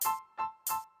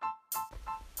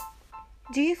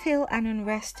Do you feel an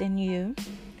unrest in you,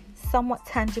 somewhat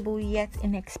tangible yet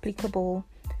inexplicable,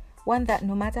 one that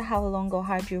no matter how long or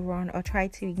hard you run or try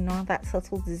to ignore, that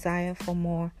subtle desire for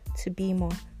more, to be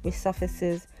more,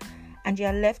 resurfaces, and you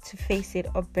are left to face it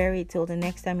or bury it till the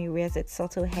next time it rears its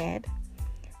subtle head?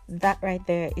 That right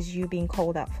there is you being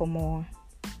called out for more.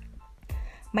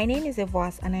 My name is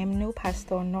Evoas, and I am no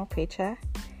pastor nor preacher,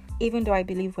 even though I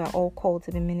believe we are all called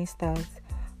to be ministers,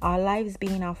 our lives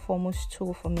being our foremost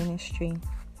tool for ministry.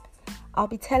 I'll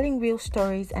be telling real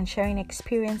stories and sharing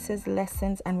experiences,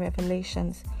 lessons, and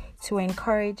revelations to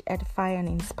encourage, edify, and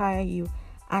inspire you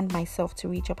and myself to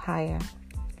reach up higher.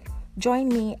 Join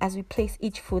me as we place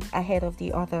each foot ahead of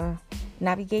the other,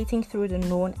 navigating through the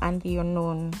known and the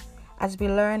unknown, as we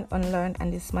learn, unlearn,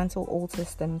 and dismantle old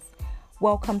systems.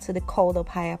 Welcome to the Called Up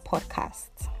Higher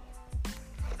podcast.